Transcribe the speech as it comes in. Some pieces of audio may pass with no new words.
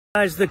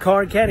Guys, the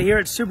Car Cat here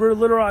at Subaru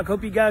Little Rock.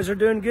 Hope you guys are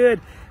doing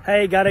good.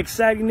 Hey, got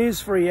exciting news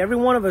for you. Every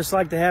one of us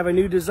like to have a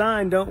new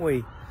design, don't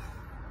we?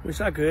 Wish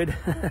I could.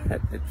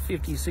 At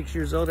 56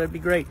 years old, that'd be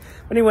great.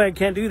 But anyway, I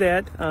can't do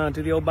that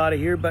to the old body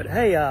here. But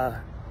hey, I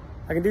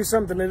can do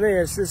something to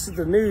this. This is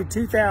the new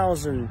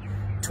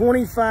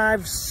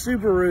 2025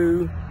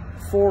 Subaru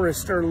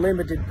Forester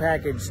Limited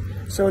package.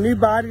 So a new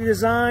body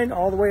design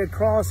all the way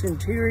across,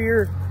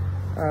 interior,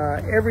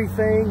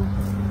 everything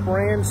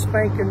brand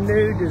spanking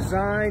new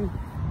design.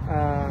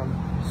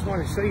 Just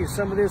want to show you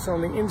some of this on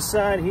the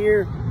inside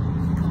here.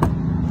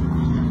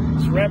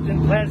 It's wrapped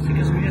in plastic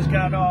because we just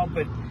got it off,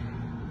 but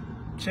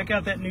check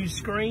out that new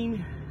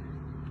screen.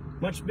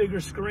 Much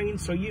bigger screen,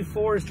 so you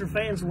Forester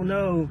fans will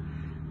know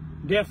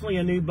definitely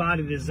a new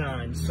body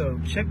design. So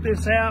check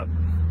this out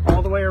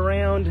all the way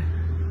around.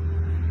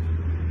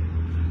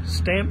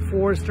 Stamped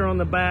Forester on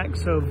the back,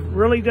 so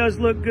really does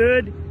look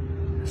good.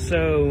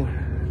 So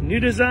new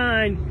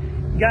design.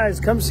 Guys,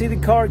 come see the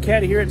Car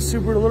Cat here at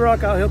Subaru Little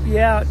Rock. I'll help you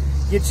out,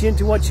 get you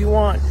into what you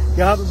want.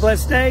 Y'all have a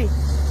blessed day.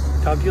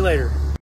 Talk to you later.